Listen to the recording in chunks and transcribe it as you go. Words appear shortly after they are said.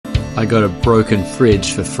I got a broken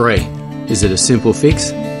fridge for free. Is it a simple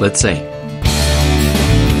fix? Let's see.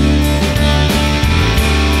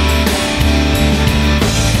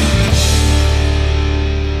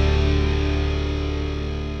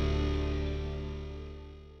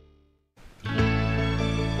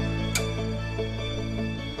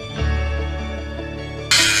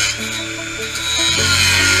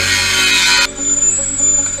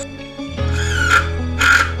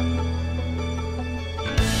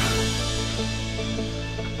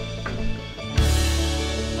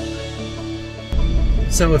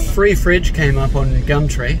 So a free fridge came up on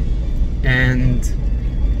Gumtree, and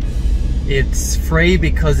it's free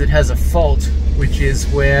because it has a fault, which is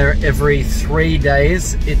where every 3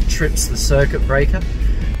 days it trips the circuit breaker.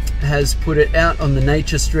 Has put it out on the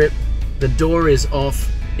nature strip, the door is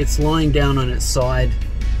off, it's lying down on its side,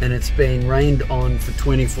 and it's been rained on for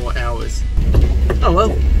 24 hours. Oh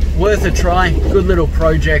well, worth a try, good little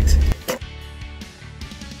project.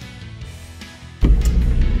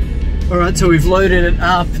 Alright, so we've loaded it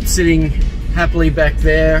up, it's sitting happily back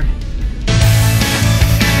there.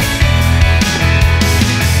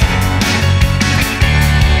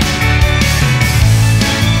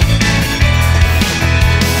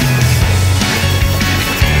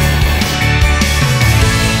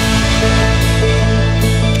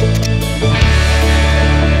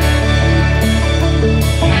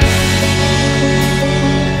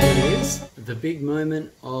 The big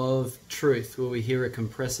moment of truth. Will we hear a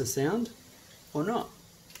compressor sound or not?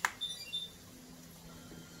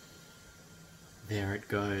 There it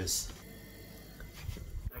goes.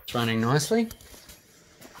 It's running nicely.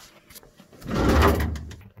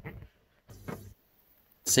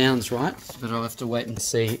 Sounds right, but I'll have to wait and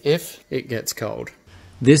see if it gets cold.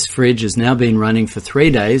 This fridge has now been running for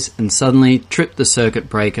 3 days and suddenly tripped the circuit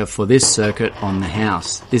breaker for this circuit on the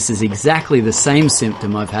house. This is exactly the same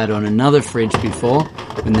symptom I've had on another fridge before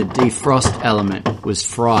when the defrost element was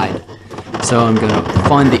fried. So I'm going to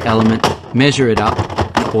find the element, measure it up,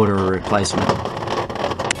 and order a replacement.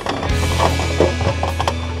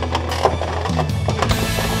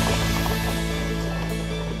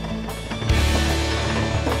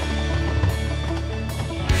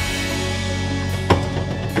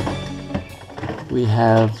 We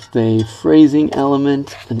have the freezing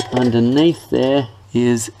element, and underneath there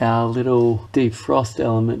is our little defrost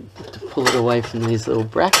element. To pull it away from these little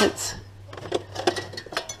brackets.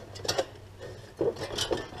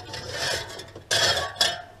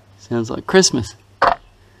 Sounds like Christmas.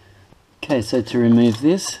 Okay, so to remove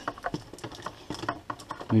this,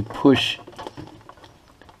 we push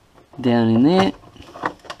down in there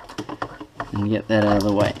and get that out of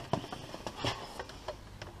the way.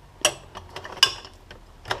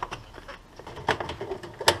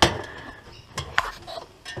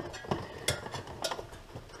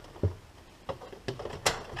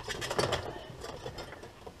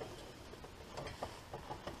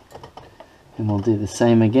 And we'll do the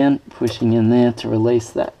same again, pushing in there to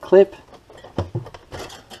release that clip.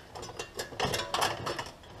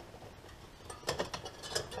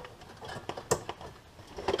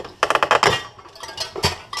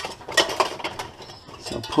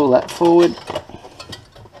 So I'll pull that forward.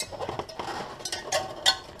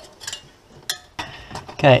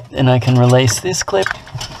 Okay, then I can release this clip.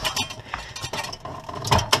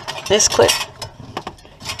 This clip.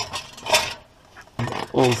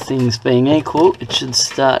 All things being equal, it should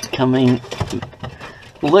start coming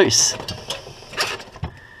loose.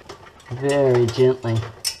 Very gently,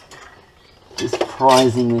 just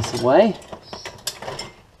prizing this away.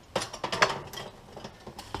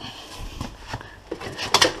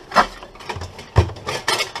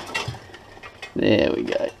 There we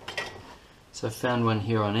go. So I found one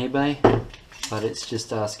here on eBay, but it's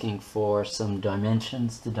just asking for some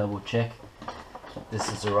dimensions to double check.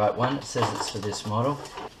 This is the right one. It says it's for this model.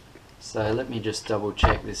 So let me just double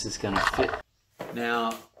check this is going to fit.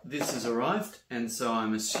 Now this has arrived, and so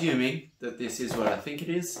I'm assuming that this is what I think it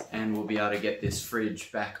is, and we'll be able to get this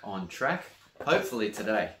fridge back on track, hopefully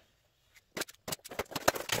today.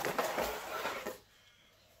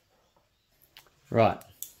 Right.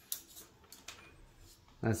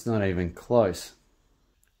 That's not even close.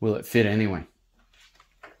 Will it fit anyway?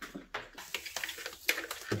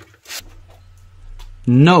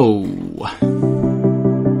 No.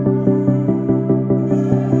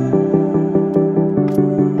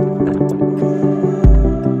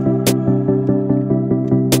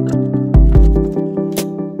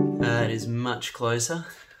 That is much closer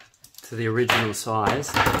to the original size.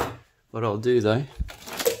 What I'll do though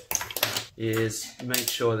is make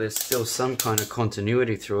sure there's still some kind of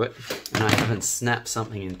continuity through it and I haven't snapped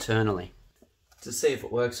something internally. To see if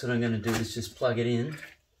it works, what I'm going to do is just plug it in,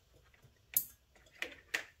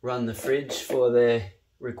 run the fridge for the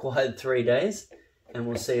required 3 days, and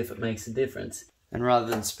we'll see if it makes a difference. And rather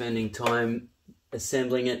than spending time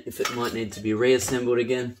assembling it, if it might need to be reassembled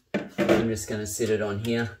again, I'm just going to sit it on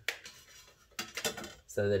here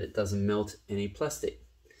so that it doesn't melt any plastic.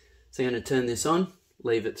 So I'm going to turn this on,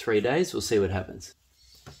 leave it 3 days, we'll see what happens.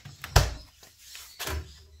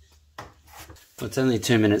 Well, it's only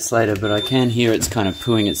 2 minutes later, but I can hear it's kind of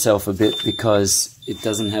pooing itself a bit because it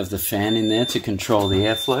doesn't have the fan in there to control the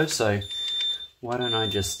airflow. So why don't I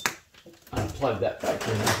just unplug that back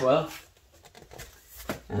in as well,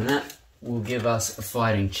 and that will give us a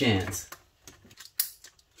fighting chance.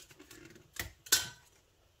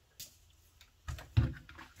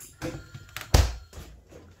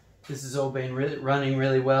 This has all been running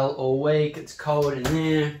really well all week. It's cold in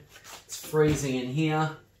there, it's freezing in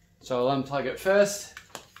here. So I'll unplug it first.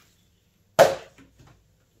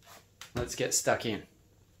 Let's get stuck in.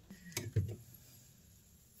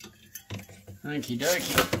 Okie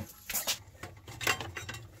dokie.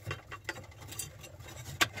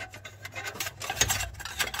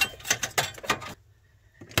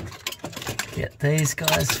 Get these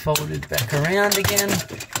guys folded back around again.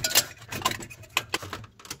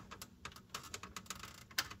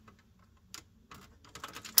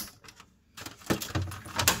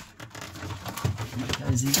 That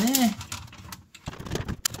goes in there.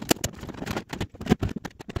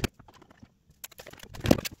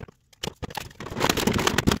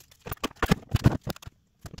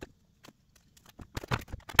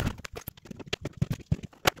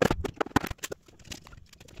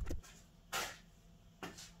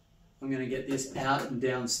 I'm going to get this out and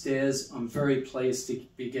downstairs. I'm very pleased to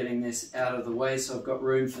be getting this out of the way, so I've got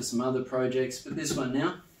room for some other projects, but this one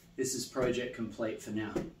now, this is project complete for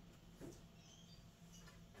now.